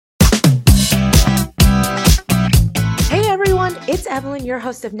Evelyn, your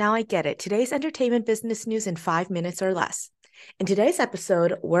host of Now I Get It, today's entertainment business news in 5 minutes or less. In today's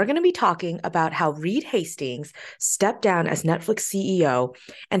episode, we're going to be talking about how Reed Hastings stepped down as Netflix CEO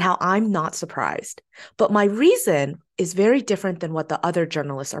and how I'm not surprised. But my reason is very different than what the other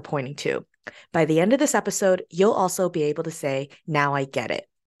journalists are pointing to. By the end of this episode, you'll also be able to say, Now I Get It.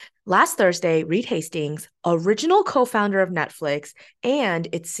 Last Thursday, Reed Hastings, original co-founder of Netflix and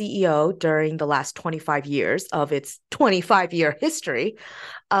its CEO during the last 25 years of its 25-year history,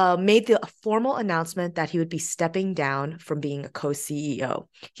 made the formal announcement that he would be stepping down from being a co-CEO.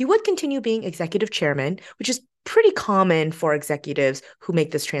 He would continue being executive chairman, which is pretty common for executives who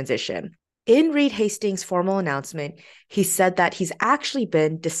make this transition. In Reed Hastings' formal announcement, he said that he's actually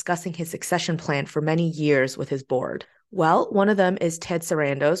been discussing his succession plan for many years with his board. Well, one of them is Ted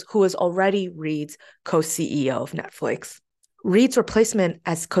Sarandos, who is already Reed's co-CEO of Netflix. Reed's replacement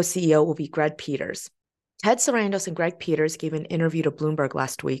as co-CEO will be Greg Peters. Ted Sarandos and Greg Peters gave an interview to Bloomberg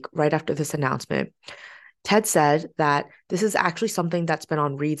last week, right after this announcement. Ted said that this is actually something that's been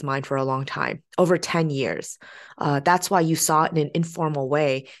on Reed's mind for a long time, over 10 years. That's why you saw in an informal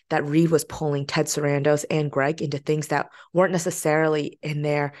way that Reed was pulling Ted Sarandos and Greg into things that weren't necessarily in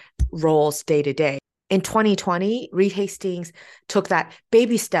their roles day to day. In 2020, Reed Hastings took that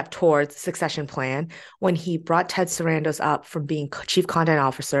baby step towards succession plan when he brought Ted Sarandos up from being chief content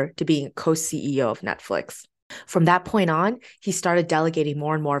officer to being co-CEO of Netflix. From that point on, he started delegating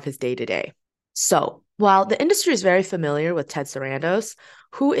more and more of his day-to-day. So, while the industry is very familiar with Ted Sarandos,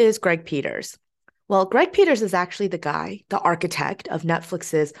 who is Greg Peters? Well, Greg Peters is actually the architect of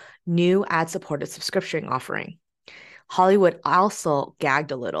Netflix's new ad-supported subscription offering. Hollywood also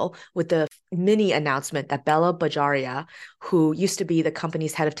gagged a little with the mini announcement that Bela Bajaria, who used to be the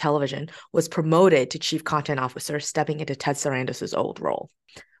company's head of television, was promoted to chief content officer, stepping into Ted Sarandos' old role.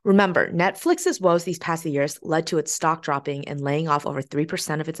 Remember, Netflix's woes these past years led to its stock dropping and laying off over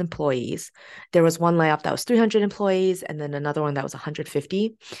 3% of its employees. There was one layoff that was 300 employees and then another one that was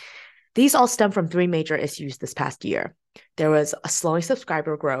 150. These all stem from three major issues this past year. There was a slowing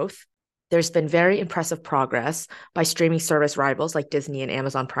subscriber growth. There's been very impressive progress by streaming service rivals like Disney and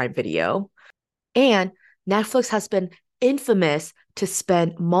Amazon Prime Video. And Netflix has been infamous to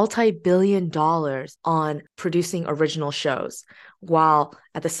spend multi-billion dollars on producing original shows, while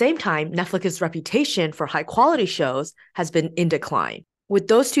at the same time, Netflix's reputation for high-quality shows has been in decline. With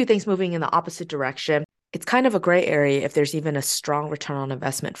those two things moving in the opposite direction, it's kind of a gray area if there's even a strong return on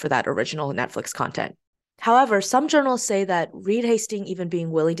investment for that original Netflix content. However, some journalists say that Reed Hastings even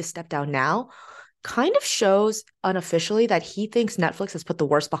being willing to step down now kind of shows unofficially that he thinks Netflix has put the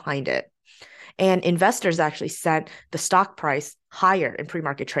worst behind it. And investors actually sent the stock price higher in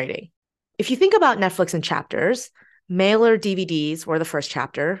pre-market trading. If you think about Netflix in chapters, mailer DVDs were the first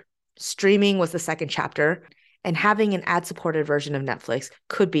chapter, streaming was the second chapter, and having an ad-supported version of Netflix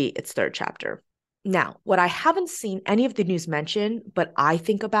could be its third chapter. Now, what I haven't seen any of the news mention, but I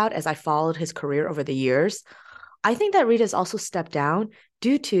think about as I followed his career over the years, I think that Reed has also stepped down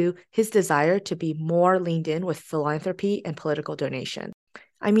due to his desire to be more leaned in with philanthropy and political donation.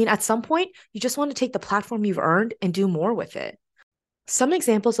 I mean, at some point, you just want to take the platform you've earned and do more with it. Some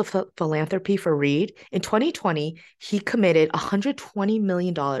examples of philanthropy for Reed: in 2020, he committed $120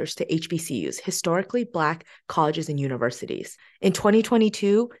 million to HBCUs, historically Black colleges and universities. In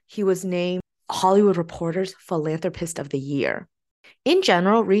 2022, he was named Hollywood Reporter's Philanthropist of the Year. In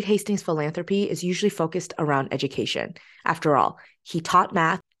general, Reed Hastings' philanthropy is usually focused around education. After all, he taught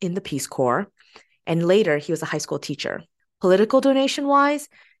math in the Peace Corps, and later he was a high school teacher. Political donation-wise,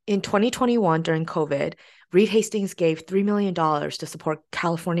 in 2021 during COVID, Reed Hastings gave $3 million to support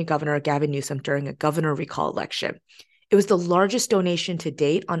California Governor Gavin Newsom during a governor recall election. It was the largest donation to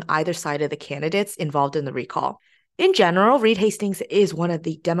date on either side of the candidates involved in the recall. In general, Reed Hastings is one of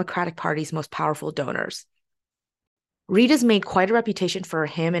the Democratic Party's most powerful donors. Reed has made quite a reputation for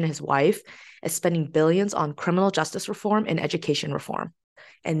him and his wife as spending billions on criminal justice reform and education reform.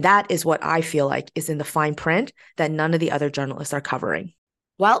 And that is what I feel like is in the fine print that none of the other journalists are covering.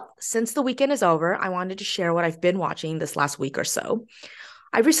 Well, since the weekend is over, I wanted to share what I've been watching this last week or so.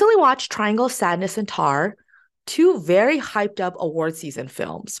 I recently watched Triangle of Sadness and Tar, two very hyped up award season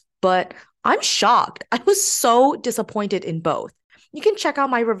films, but I'm shocked. I was so disappointed in both. You can check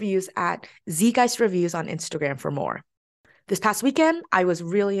out my reviews at Zeitgeist Reviews on Instagram for more. This past weekend, I was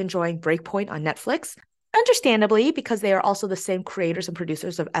really enjoying Breakpoint on Netflix, understandably because they are also the same creators and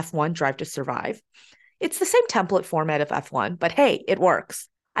producers of F1 Drive to Survive. It's the same template format of F1, but hey, it works.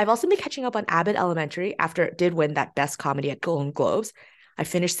 I've also been catching up on Abbott Elementary after it did win that Best Comedy at Golden Globes. I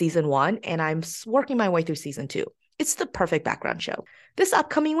finished season 1 and I'm working my way through season 2. It's the perfect background show. This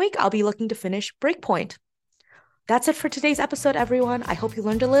upcoming week, I'll be looking to finish Breakpoint. That's it for today's episode, everyone. I hope you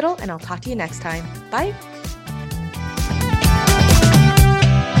learned a little, and I'll talk to you next time. Bye.